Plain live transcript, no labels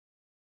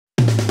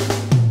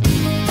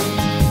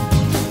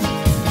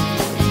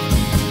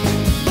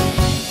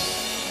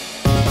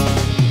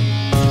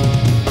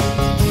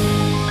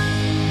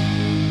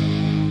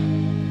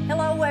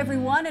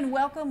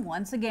welcome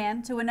once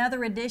again to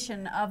another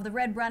edition of the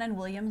Red Brennan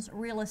Williams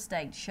Real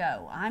Estate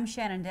Show. I'm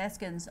Shannon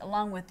Deskins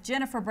along with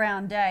Jennifer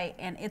Brown Day,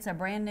 and it's a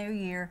brand new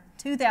year.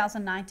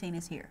 2019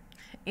 is here.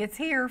 It's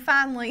here,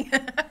 finally.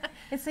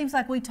 It seems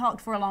like we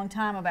talked for a long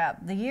time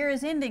about the year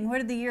is ending. Where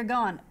did the year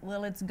gone?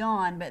 Well, it's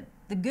gone, but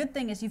the good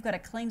thing is you've got a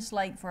clean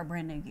slate for a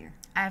brand new year.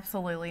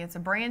 Absolutely. It's a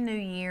brand new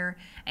year,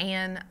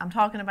 and I'm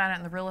talking about it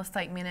in the real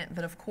estate minute,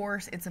 but of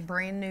course it's a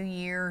brand new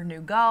year,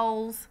 new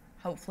goals,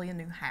 hopefully a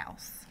new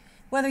house.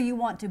 Whether you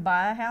want to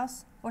buy a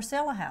house or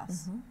sell a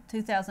house,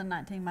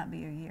 2019 might be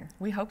your year.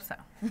 We hope so.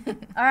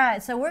 All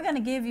right, so we're going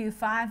to give you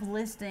 5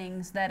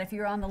 listings that if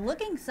you're on the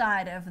looking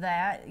side of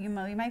that, you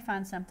may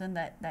find something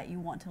that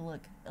you want to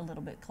look a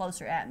little bit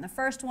closer at. And the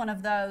first one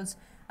of those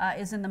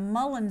is in the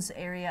Mullins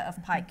area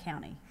of Pike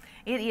County.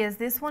 It is.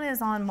 This one is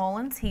on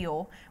Mullins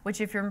Hill, which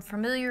if you're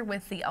familiar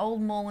with the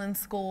old Mullins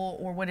School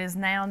or what is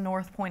now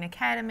North Point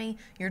Academy,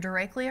 you're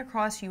directly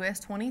across US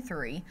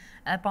 23.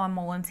 Up on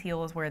Mullins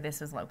Hill is where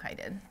this is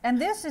located.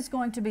 And this is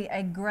going to be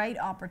a great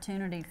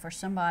opportunity for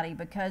somebody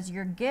because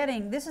you're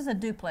getting, this is a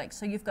duplex,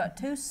 so you've got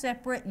 2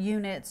 separate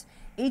units.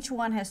 Each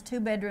one has 2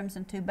 bedrooms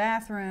and 2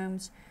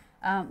 bathrooms.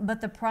 But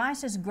the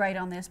price is great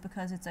on this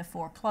because it's a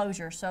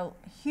foreclosure, so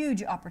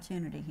huge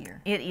opportunity here.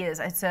 It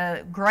is. It's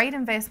a great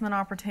investment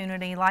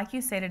opportunity. Like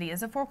you said, it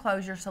is a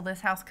foreclosure, so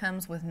this house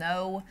comes with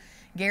no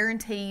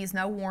guarantees,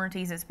 no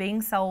warranties. It's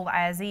being sold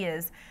as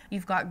is.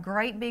 You've got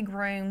great big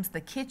rooms.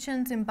 The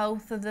kitchens in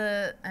both of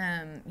the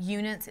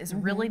units is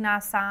really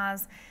nice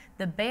size.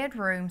 The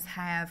bedrooms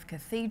have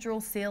cathedral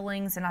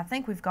ceilings, and I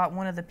think we've got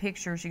one of the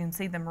pictures. You can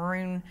see the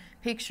maroon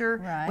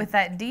picture with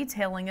that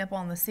detailing up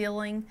on the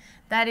ceiling.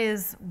 That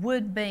is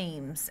wood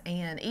beams,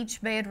 and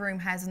each bedroom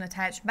has an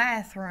attached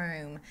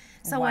bathroom.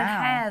 So it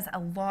has a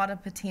lot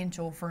of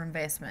potential for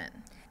investment.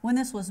 When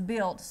this was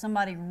built,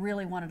 somebody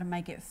really wanted to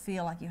make it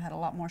feel like you had a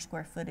lot more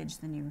square footage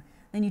than you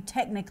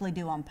technically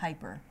do on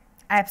paper.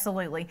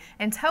 Absolutely.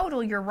 In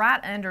total, you're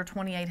right under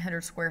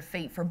 2,800 square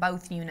feet for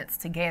both units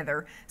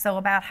together. So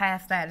about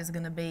half that is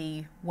going to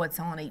be what's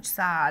on each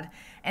side.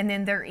 And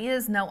then there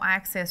is no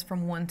access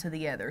from one to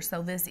the other.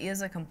 So this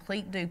is a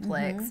complete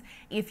duplex.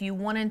 If you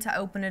wanted to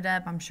open it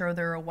up, I'm sure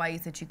there are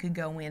ways that you could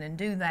go in and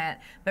do that.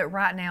 But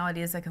right now it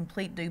is a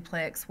complete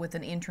duplex with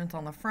an entrance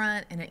on the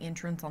front and an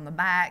entrance on the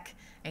back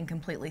and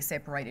completely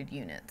separated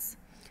units.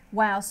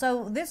 Wow,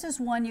 so this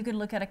is one you can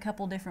look at a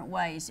couple different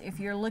ways. If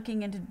you're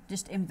looking into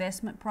just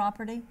investment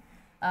property,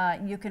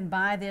 you can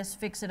buy this,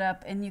 fix it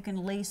up, and you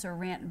can lease or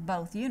rent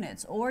both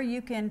units. Or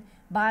you can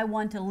buy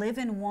one to live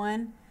in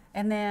one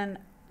and then,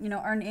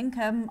 earn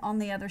income on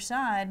the other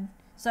side.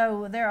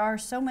 So there are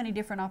so many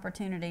different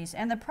opportunities.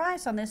 And the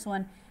price on this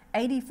one,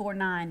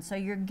 $84,900. So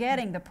you're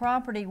getting the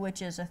property,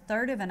 which is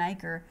 1/3 of an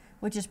acre,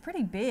 which is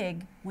pretty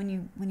big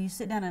when you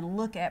sit down and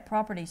look at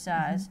property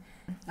size.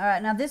 All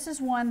right, now this is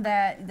one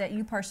that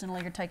you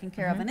personally are taking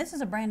care of, and this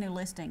is a brand new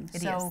listing.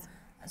 It is.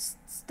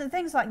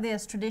 Things like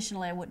this,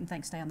 traditionally, I wouldn't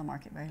think stay on the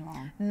market very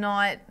long.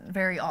 Not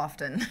very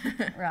often.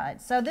 Right,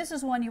 so this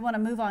is one you want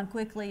to move on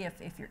quickly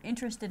if you're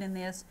interested in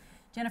this.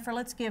 Jennifer,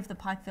 let's give the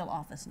Pikeville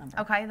office number.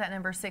 Okay, that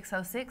number is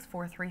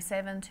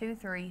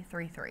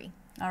 606-437-2333.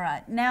 All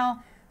right,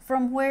 now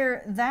from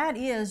where that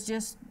is,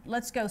 just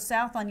let's go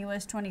south on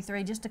US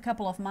 23, just a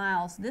couple of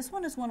miles. This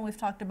one is one we've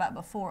talked about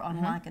before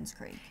on Likens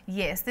Creek.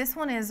 Yes, this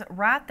one is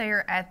right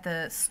there at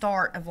the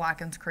start of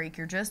Likens Creek.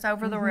 You're just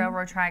over the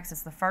railroad tracks.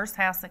 It's the first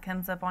house that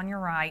comes up on your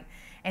right.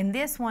 And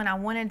this one I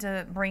wanted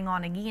to bring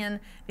on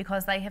again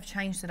because they have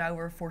changed it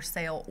over for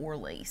sale or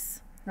lease.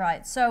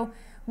 Right, so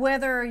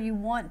whether you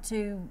want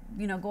to,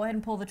 go ahead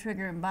and pull the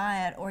trigger and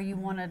buy it, or you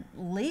want to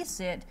lease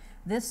it,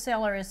 this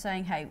seller is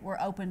saying, hey, we're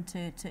open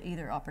to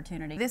either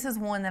opportunity. This is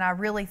one that I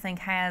really think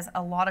has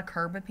a lot of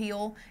curb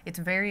appeal. It's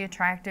very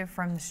attractive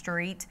from the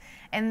street.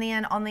 And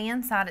then on the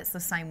inside, it's the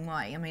same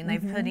way. I mean,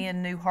 they've put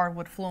in new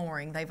hardwood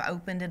flooring. They've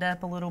opened it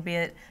up a little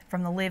bit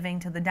from the living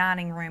to the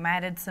dining room,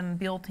 added some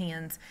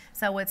built-ins.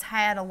 So it's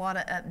had a lot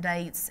of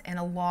updates and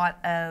a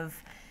lot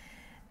of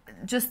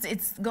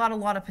it's got a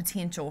lot of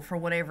potential for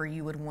whatever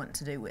you would want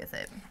to do with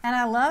it. And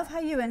I love how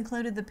you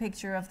included the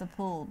picture of the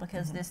pool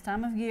because this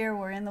time of year,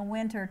 we're in the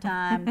winter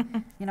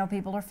time,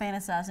 people are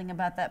fantasizing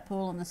about that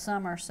pool in the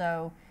summer.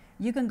 So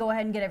you can go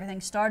ahead and get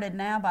everything started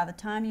now. By the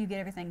time you get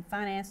everything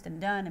financed and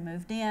done and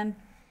moved in,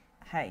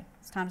 hey,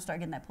 it's time to start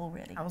getting that pool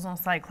ready. I was going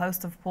to say close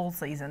to pool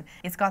season.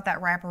 It's got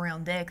that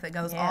wraparound deck that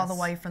goes all the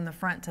way from the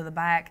front to the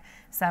back,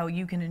 so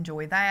you can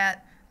enjoy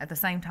that at the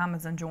same time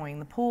as enjoying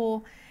the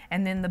pool.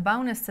 And then the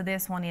bonus to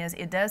this one is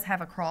it does have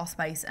a crawl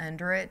space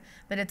under it,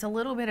 but it's a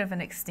little bit of an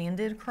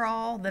extended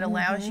crawl that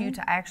allows you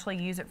to actually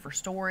use it for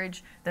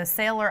storage. The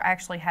seller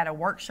actually had a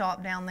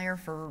workshop down there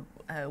for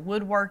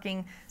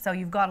woodworking, so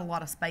you've got a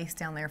lot of space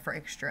down there for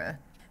extra.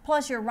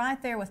 Plus, you're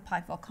right there with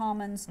Pikeville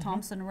Commons,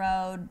 Thompson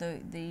Road,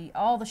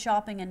 all the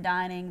shopping and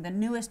dining, the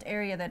newest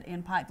area that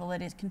in Pikeville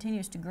that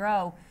continues to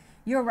grow.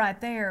 You're right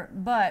there,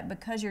 but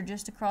because you're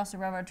just across the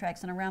railroad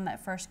tracks and around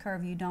that first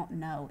curve, you don't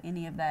know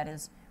any of that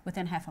is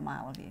within half a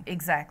mile of you.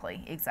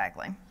 Exactly,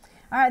 exactly.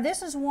 All right,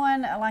 this is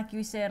one, like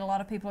you said, a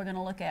lot of people are going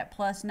to look at.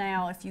 Plus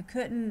now, if you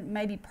couldn't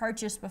maybe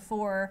purchase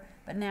before,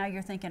 but now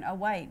you're thinking, oh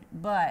wait,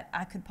 but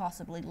I could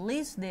possibly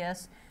lease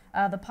this.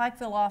 The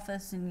Pikeville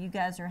office, and you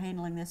guys are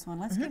handling this one.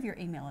 Let's give your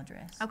email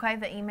address. Okay,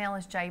 the email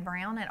is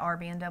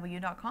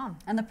jbrown@rbnw.com.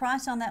 And the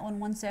price on that one,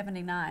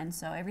 $179,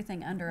 so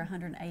everything under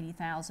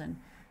 $180,000.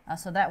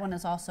 So that one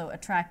is also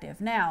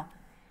attractive. Now,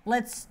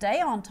 let's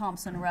stay on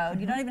Thompson Road.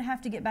 You don't even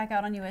have to get back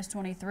out on US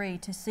 23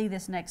 to see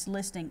this next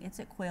listing. It's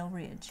at Quail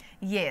Ridge.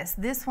 Yes,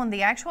 this one,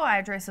 the actual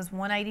address is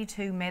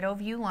 182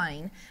 Meadowview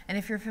Lane. And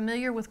if you're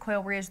familiar with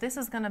Quail Ridge, this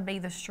is going to be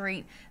the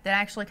street that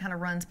actually kind of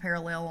runs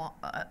parallel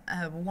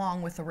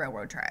along with the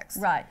railroad tracks.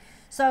 Right.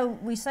 So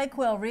we say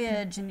Quail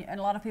Ridge, and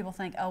a lot of people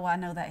think, oh, I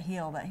know that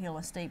hill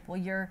is steep. Well,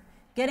 you're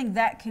getting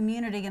that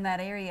community in that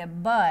area,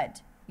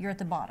 but you're at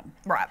the bottom.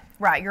 Right,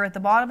 right. You're at the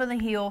bottom of the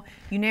hill.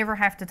 You never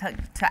have to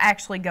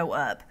actually go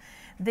up.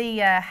 The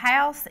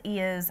house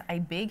is a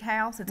big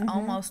house. It's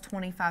almost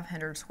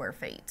 2,500 square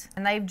feet.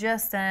 And they've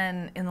just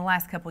done, in the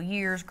last couple of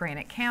years,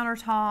 granite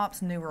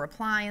countertops, newer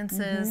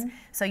appliances.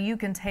 So you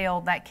can tell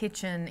that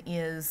kitchen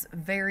is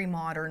very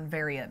modern,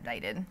 very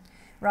updated.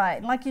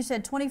 Right. Like you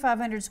said,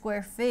 2,500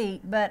 square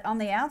feet, but on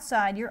the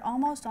outside, you're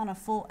almost on a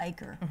full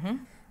acre.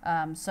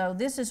 So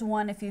this is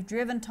one, if you've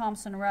driven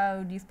Thompson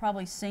Road, you've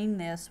probably seen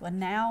this, but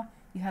now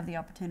you have the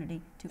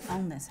opportunity to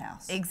own this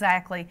house.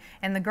 Exactly.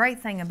 And the great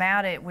thing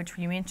about it, which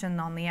you mentioned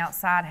on the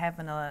outside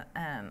having a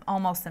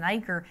almost an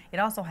acre, it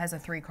also has a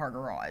 3-car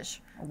garage,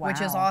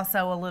 which is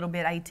also a little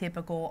bit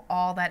atypical,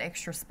 all that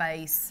extra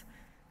space.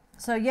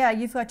 So yeah,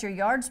 you've got your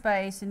yard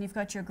space and you've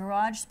got your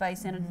garage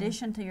space in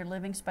addition to your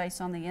living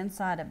space on the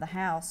inside of the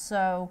house.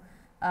 So,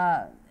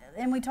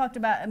 and we talked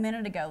about a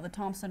minute ago, the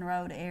Thompson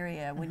Road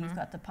area, when you've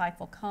got the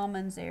Pikeville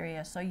Commons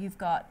area, so you've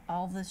got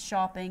all the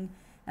shopping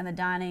and the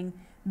dining.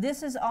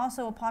 This is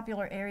also a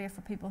popular area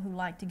for people who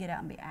like to get out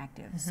and be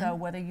active. So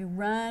whether you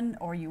run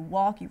or you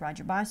walk, you ride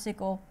your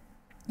bicycle,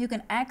 you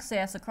can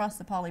access across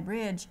the Poly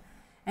Bridge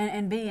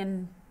and be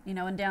in,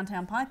 in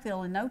downtown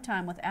Pikeville in no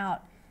time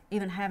without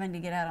even having to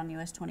get out on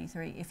US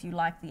 23 if you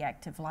like the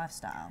active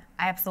lifestyle.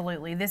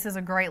 Absolutely. This is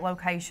a great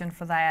location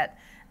for that.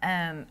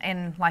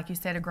 And like you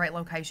said, a great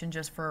location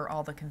just for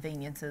all the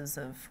conveniences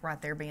of right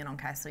there being on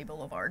Cassidy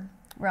Boulevard.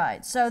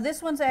 Right. So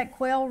this one's at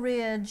Quail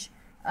Ridge.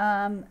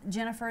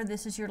 Jennifer,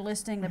 this is your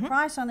listing. The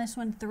price on this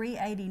one,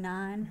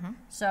 $389.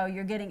 So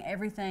you're getting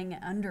everything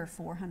under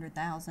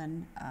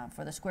 $400,000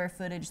 for the square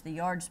footage, the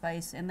yard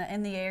space, in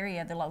the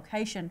area, the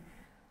location.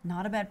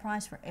 Not a bad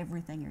price for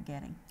everything you're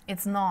getting.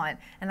 It's not.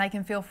 And they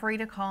can feel free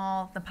to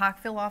call the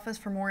Pikeville office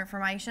for more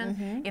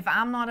information. If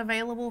I'm not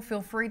available,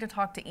 feel free to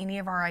talk to any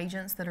of our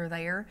agents that are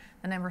there.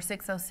 The number is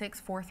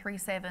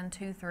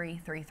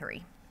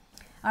 606-437-2333.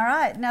 All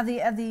right. Now,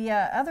 the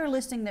other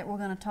listing that we're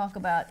going to talk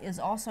about is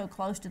also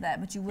close to that,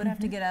 but you would have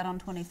to get out on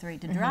 23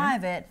 to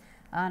drive it.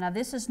 Now,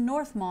 this is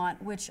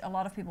Northmont, which a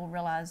lot of people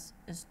realize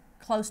is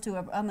close to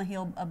on the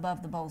hill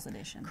above the Bowles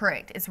Addition.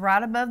 Correct. It's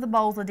right above the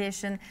Bowles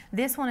Addition.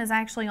 This one is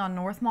actually on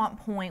Northmont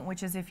Point,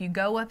 which is if you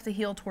go up the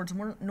hill towards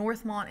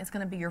Northmont, it's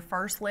going to be your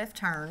first left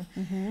turn.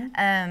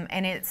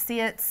 And it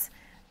sits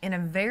in a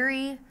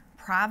very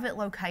private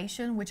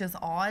location, which is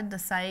odd to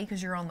say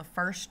because you're on the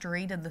first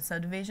street of the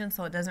subdivision,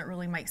 so it doesn't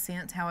really make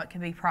sense how it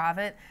can be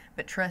private,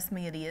 but trust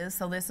me, it is.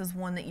 So this is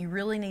one that you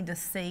really need to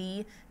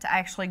see to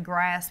actually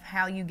grasp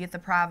how you get the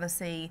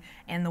privacy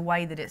and the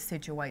way that it's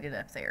situated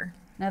up there.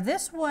 Now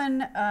this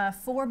one,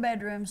 4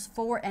 bedrooms,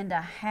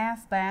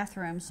 4.5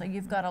 bathrooms, so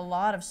you've got a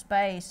lot of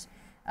space,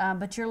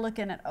 but you're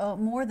looking at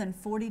more than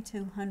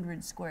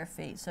 4,200 square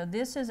feet. So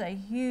this is a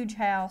huge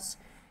house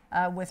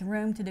with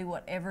room to do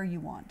whatever you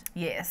want.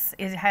 Yes,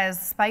 it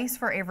has space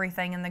for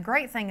everything, and the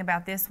great thing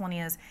about this one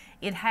is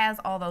it has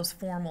all those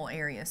formal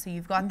areas. So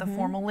you've got the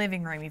formal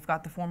living room, you've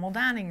got the formal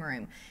dining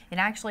room. It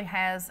actually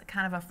has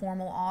kind of a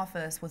formal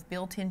office with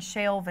built-in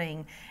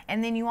shelving,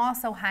 and then you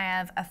also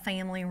have a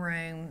family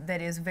room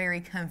that is very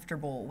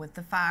comfortable with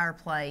the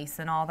fireplace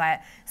and all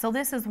that. So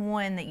this is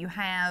one that you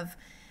have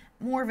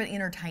more of an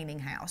entertaining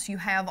house. You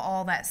have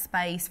all that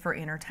space for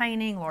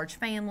entertaining, large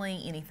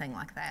family, anything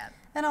like that.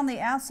 And on the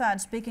outside,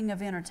 speaking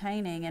of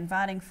entertaining,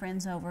 inviting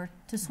friends over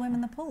to swim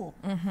in the pool.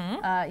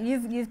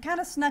 You've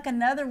kind of snuck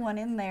another one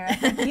in there. I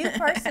think you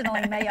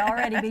personally may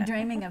already be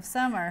dreaming of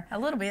summer. A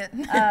little bit.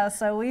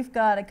 So we've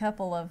got a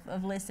couple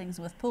of listings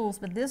with pools,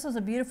 but this is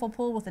a beautiful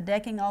pool with the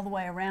decking all the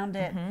way around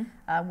it,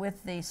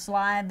 with the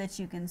slide that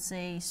you can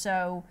see.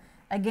 So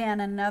again,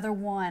 another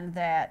one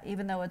that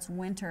even though it's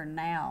winter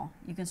now,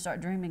 you can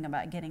start dreaming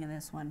about getting in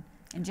this one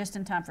and just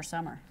in time for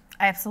summer.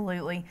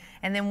 Absolutely.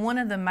 And then one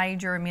of the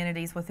major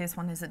amenities with this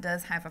one is it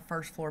does have a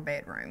first floor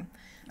bedroom.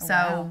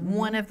 So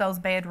one of those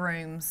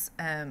bedrooms,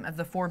 of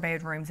the 4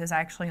 bedrooms, is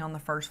actually on the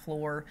first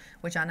floor,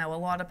 which I know a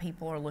lot of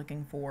people are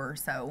looking for.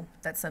 So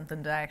that's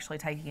something to actually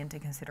take into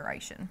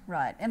consideration.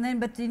 Right. And then,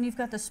 but then you've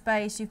got the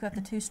space, you've got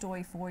the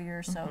 2-story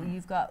foyer, so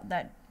you've got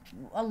that.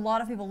 A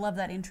lot of people love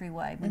that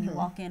entryway when you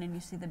walk in and you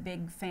see the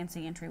big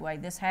fancy entryway.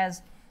 This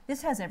has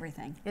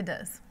everything. It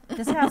does.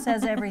 This house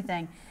has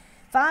everything.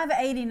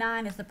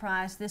 $589 is the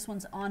price. This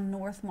one's on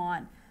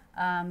Northmont.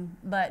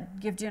 But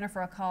give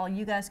Jennifer a call.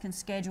 You guys can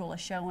schedule a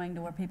showing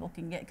to where people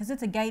can get, because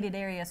it's a gated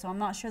area, so I'm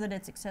not sure that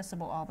it's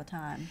accessible all the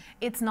time.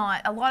 It's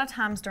not. A lot of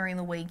times during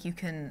the week you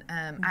can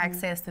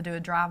access to do a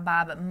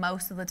drive-by, but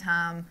most of the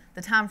time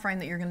frame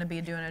that you're going to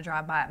be doing a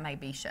drive-by, it may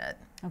be shut.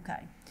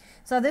 Okay.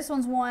 So this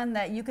one's one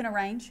that you can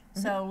arrange.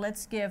 So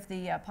let's give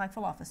the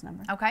Pikeville office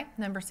number. Okay,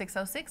 number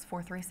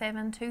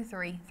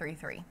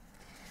 606-437-2333.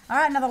 All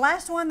right, now the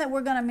last one that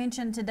we're going to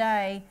mention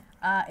today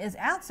is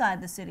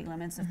outside the city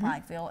limits of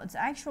Pikeville. It's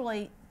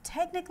actually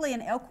technically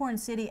an Elkhorn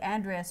City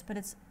address, but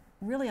it's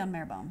really on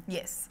Marrowbone.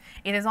 Yes,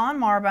 it is on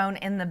Marrowbone,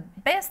 and the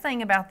best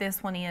thing about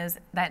this one is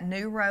that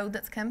new road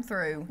that's come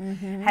through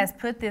has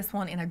put this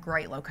one in a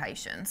great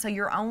location. So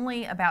you're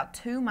only about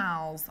 2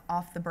 miles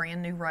off the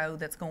brand new road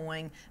that's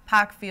going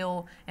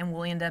Pikeville, and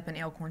will end up in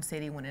Elkhorn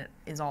City when it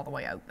is all the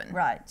way open.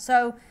 Right.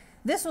 So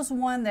this was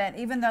one that,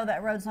 even though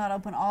that road's not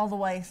open all the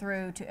way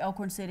through to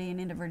Elkhorn City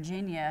and into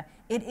Virginia,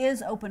 it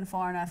is open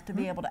far enough to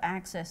be able to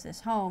access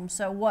this home.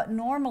 So what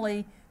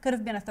normally could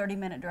have been a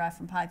 30-minute drive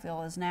from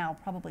Pikeville is now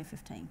probably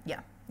 15. Yeah,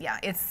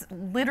 it's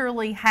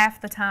literally half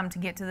the time to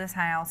get to this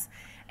house.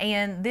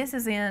 And this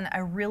is in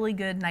a really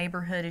good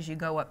neighborhood as you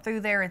go up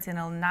through there. It's in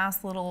a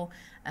nice little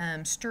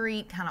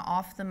street, kind of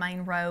off the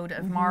main road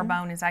of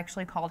Marrowbone. It's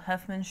actually called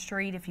Huffman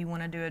Street if you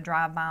want to do a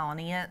drive-by on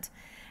it.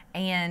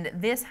 And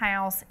this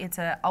house, it's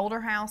an older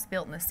house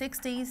built in the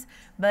 60s,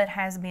 but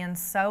has been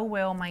so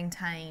well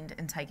maintained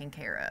and taken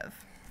care of.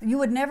 You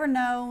would never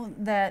know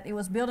that it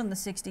was built in the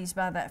 60s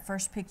by that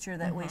first picture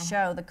that we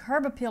show. The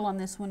curb appeal on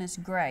this one is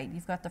great.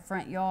 You've got the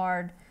front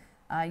yard,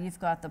 you've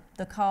got the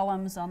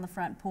columns on the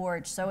front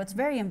porch, so it's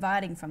very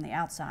inviting from the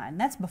outside. And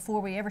that's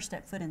before we ever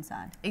step foot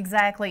inside.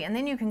 Exactly, and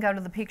then you can go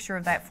to the picture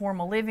of that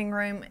formal living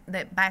room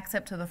that backs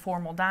up to the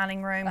formal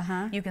dining room.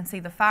 You can see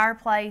the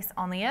fireplace.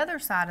 On the other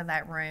side of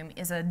that room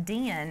is a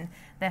den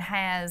that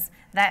has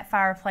that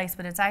fireplace,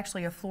 but it's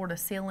actually a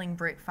floor-to-ceiling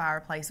brick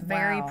fireplace.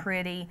 Very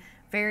pretty.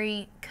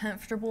 Very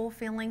comfortable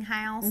feeling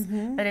house,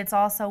 but it's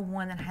also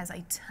one that has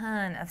a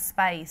ton of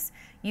space.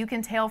 You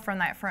can tell from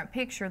that front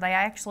picture they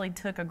actually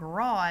took a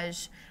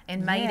garage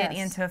and made it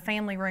into a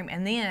family room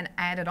and then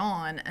added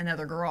on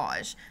another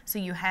garage. So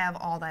you have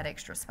all that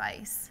extra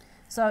space.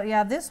 So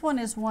yeah, this one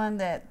is one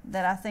that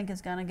I think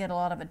is going to get a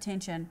lot of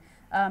attention,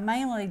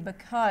 mainly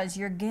because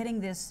you're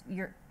getting this,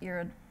 you're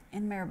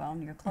in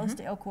Marrowbone, you're close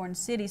to Elkhorn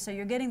City, so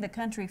you're getting the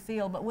country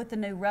feel, but with the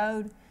new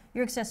road,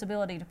 your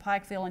accessibility to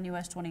Pikeville and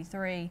US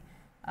 23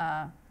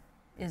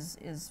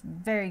 is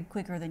very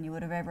quicker than you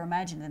would have ever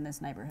imagined in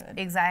this neighborhood.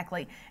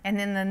 Exactly. And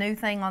then the new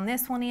thing on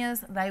this one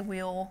is they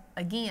will,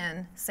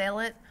 again, sell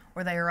it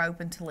or they are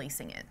open to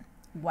leasing it.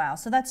 Wow.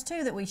 So that's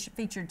two that we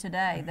featured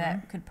today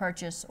that could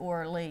purchase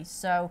or lease.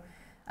 So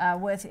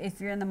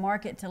if you're in the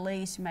market to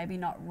lease, maybe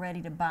not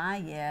ready to buy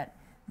yet,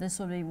 this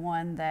would be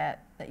one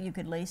that you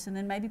could lease and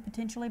then maybe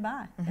potentially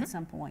buy at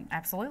some point.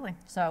 Absolutely.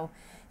 So,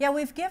 yeah,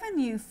 we've given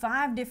you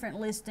 5 different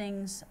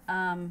listings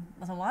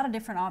with a lot of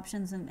different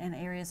options and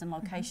areas and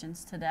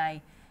locations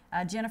today.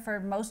 Jennifer,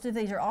 most of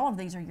these or all of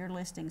these are your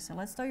listings, so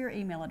let's throw your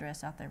email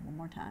address out there one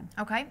more time.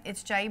 Okay,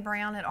 it's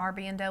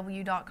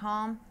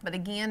jbrown@rbnw.com. But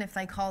again, if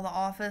they call the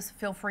office,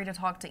 feel free to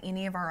talk to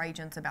any of our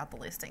agents about the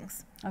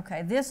listings.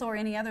 Okay, this or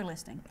any other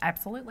listing?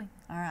 Absolutely.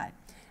 All right.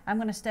 I'm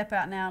going to step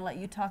out now and let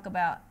you talk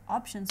about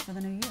options for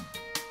the new year.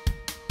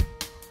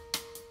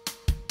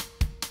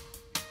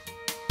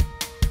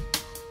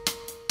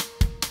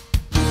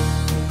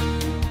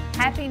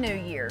 Happy New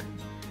Year.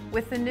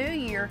 With the new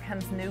year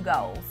comes new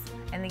goals,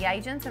 and the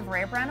agents of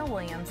Reb Brown &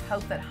 Williams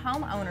hope that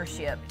home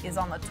ownership is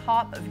on the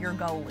top of your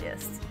goal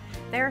list.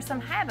 There are some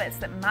habits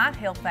that might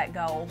help that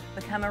goal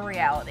become a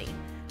reality.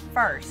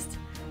 First,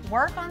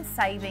 work on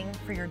saving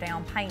for your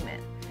down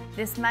payment.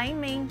 This may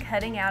mean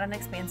cutting out an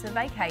expensive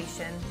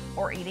vacation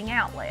or eating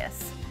out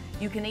less.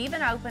 You can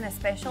even open a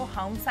special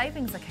home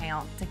savings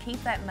account to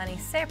keep that money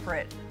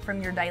separate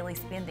from your daily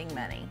spending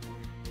money.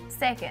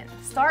 Second,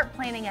 start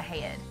planning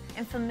ahead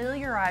and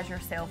familiarize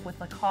yourself with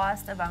the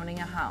cost of owning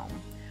a home.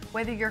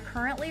 Whether you're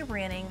currently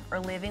renting or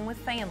living with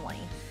family,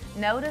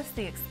 notice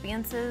the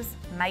expenses,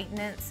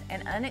 maintenance,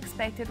 and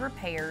unexpected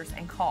repairs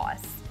and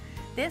costs.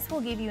 This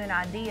will give you an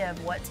idea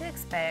of what to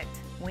expect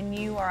when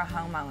you are a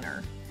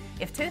homeowner.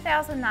 If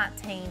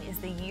 2019 is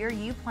the year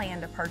you plan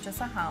to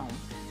purchase a home,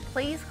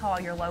 please call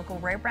your local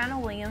Reb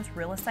Brown & Williams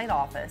real estate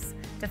office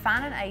to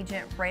find an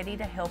agent ready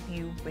to help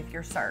you with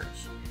your search.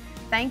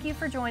 Thank you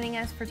for joining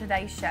us for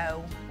today's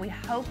show. We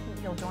hope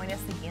you'll join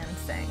us again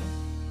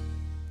soon.